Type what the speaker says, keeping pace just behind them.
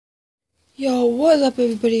Yo, what's up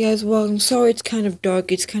everybody guys? Welcome. Sorry it's kind of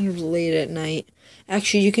dark, it's kind of late at night.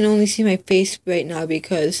 Actually, you can only see my face right now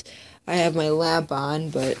because I have my lamp on,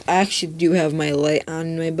 but I actually do have my light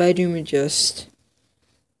on. My bedroom is just,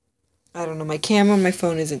 I don't know, my camera on my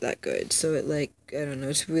phone isn't that good, so I don't know,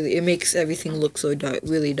 it makes everything look so dark,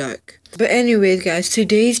 really dark. But anyways guys,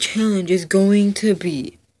 today's challenge is going to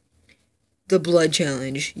be the blood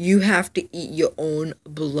challenge. You have to eat your own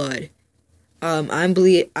blood.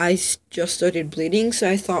 I just started bleeding, so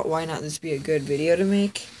I thought, why not this be a good video to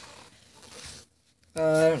make?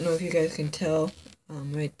 I don't know if you guys can tell.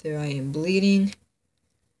 Right there I am bleeding.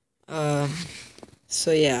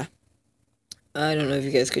 So yeah. I don't know if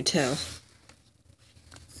you guys could tell.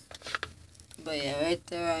 But yeah, right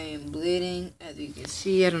there I am bleeding, as you can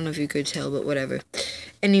see. I don't know if you could tell, but whatever.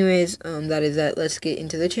 Anyways, that is that. Let's get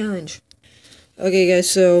into the challenge. Okay,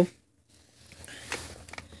 guys, so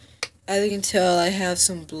as you can tell, I have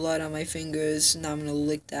some blood on my fingers. Now I'm going to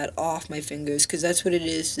lick that off my fingers, because that's what it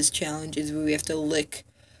is. This challenge is where we have to lick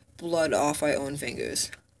blood off our own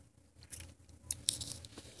fingers.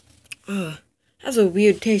 Ugh, that's a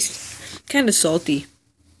weird taste. Kind of salty.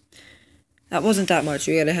 That wasn't that much.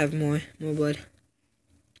 We gotta have more blood.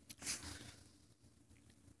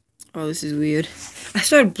 Oh, this is weird. I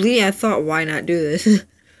started bleeding. I thought, why not do this?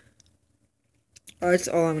 Oh, that's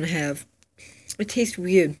all I'm going to have. It tastes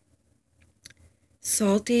weird.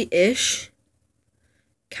 Salty-ish?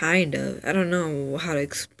 Kind of. I don't know how to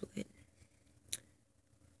explain.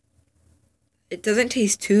 It doesn't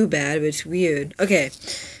taste too bad, but it's weird. Okay.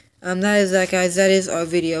 That is that, guys. That is our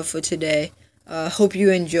video for today. Hope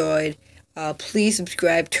you enjoyed. Please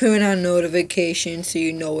subscribe. Turn on notifications so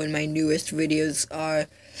you know when my newest videos are.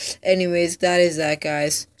 Anyways, that is that,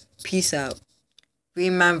 guys. Peace out.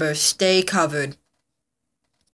 Remember, stay covered.